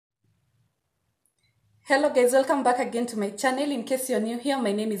Hello guys, welcome back again to my channel. In case you're new here,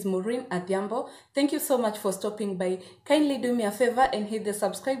 my name is Maureen Adhiambo. Thank you so much for stopping by. Kindly do me a favor and hit the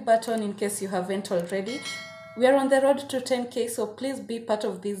subscribe button in case you haven't already. We are on the road to 10k, so please be part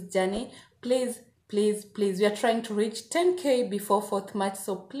of this journey. Please, we are trying to reach 10k before 4th March,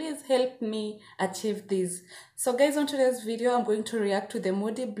 so please help me achieve this. So guys, on today's video, I'm going to react to the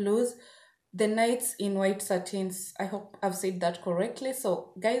Moody Blues, the Nights in White Satins. I hope I've said that correctly.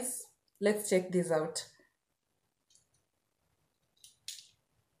 So guys, let's check this out.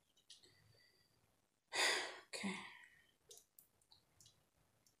 Okay.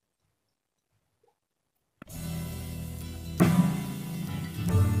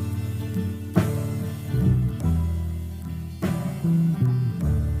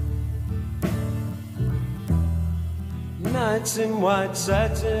 Nights in white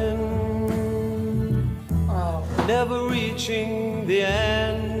satin, Wow. never reaching the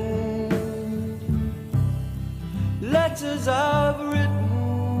end. Letters I've written,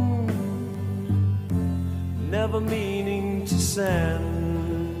 never meaning to send.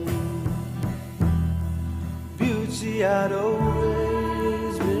 Beauty I'd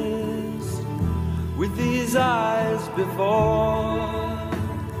always missed with these eyes before.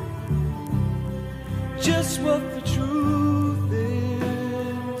 Just what the truth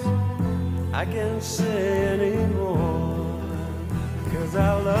is, I can't say anymore, 'cause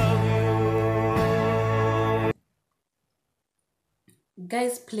I love you.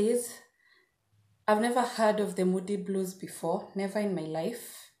 Guys, please, I've never heard of the Moody Blues before, never in my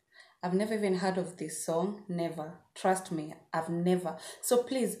life. I've never even heard of this song, never. Trust me, I've never. So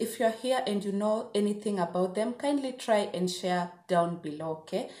please, if you're here and you know anything about them, kindly try and share down below,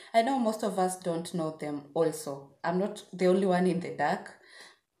 okay? I know most of us don't know them also. I'm not the only one in the dark.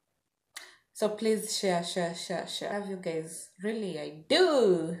 So please share. I love you guys. Really, I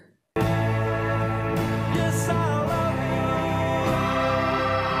do. Yes, I love you.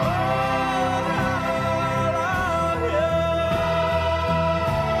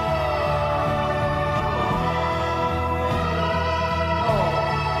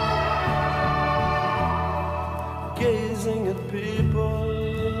 Gazing at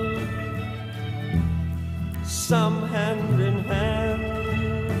people, some hand in hand,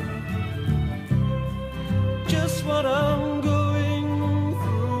 just what I'm going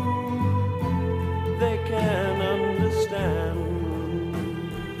through, they can understand.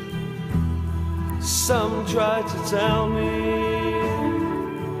 Some try to tell me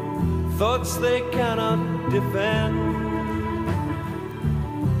thoughts they cannot defend.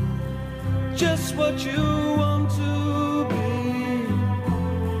 Just what you want to be,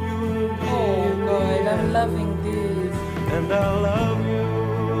 you will be. Oh God, I'm loving this. And I love you.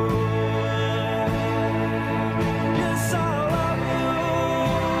 Yes, I love you.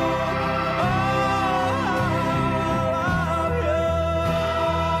 Oh, I love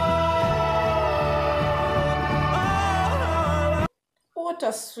you. What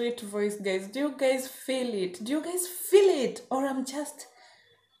a sweet voice, guys. Do you guys feel it? Do you guys feel it?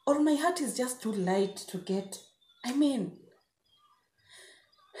 Or my heart is just too light to get. I mean,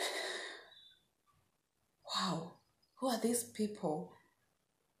 wow, who are these people?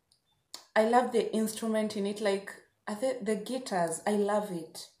 I love the instrument in it, like the guitars, I love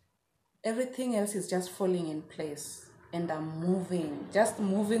it. Everything else is just falling in place and I'm moving, just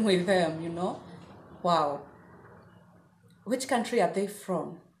moving with them, you know? Wow. Which country are they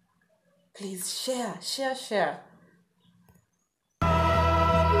from? Please share.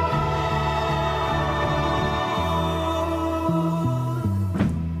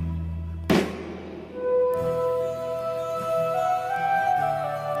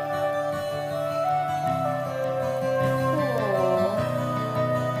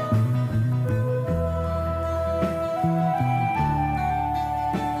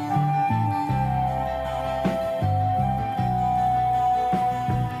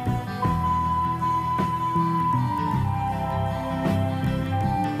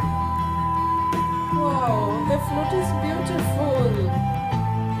 Wow, the flute is beautiful.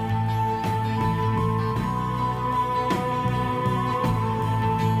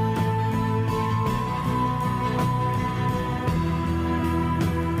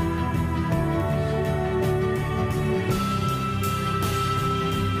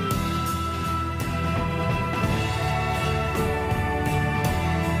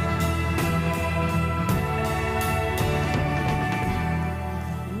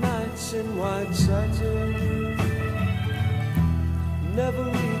 Nights in white satin, never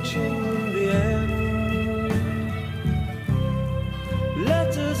reaching the end.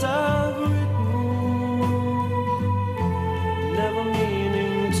 Letters I've written, never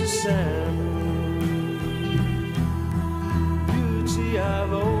meaning to send.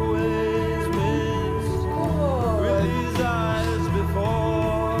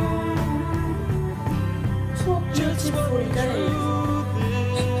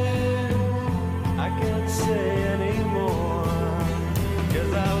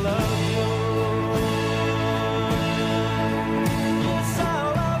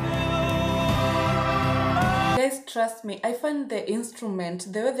 trust me, I find the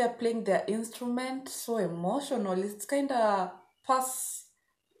instrument, the way they're playing their instrument, so emotional. It's kind of pass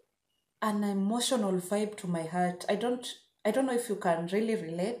an emotional vibe to my heart. I don't know if you can really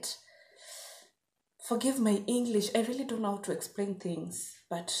relate. Forgive my English. I really don't know how to explain things,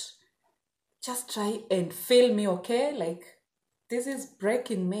 but just try and feel me, okay? Like, this is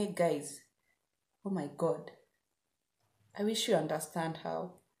breaking me, guys. Oh my God. I wish you understand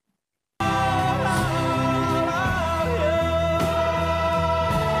how.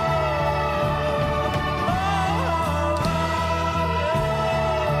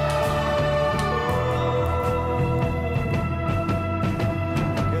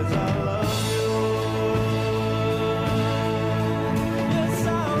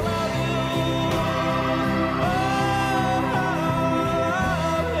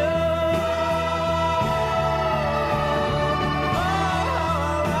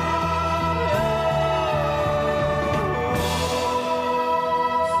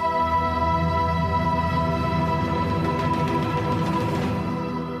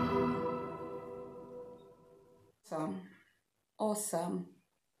 Awesome. Awesome.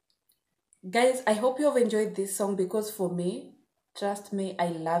 Guys, I hope you have enjoyed this song because for me, trust me, I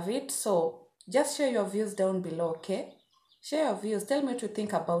love it. So just share your views down below, okay? Share your views. Tell me what you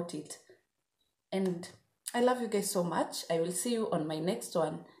think about it. And I love you guys so much. I will see you on my next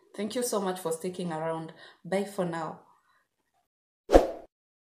one. Thank you so much for sticking around. Bye for now.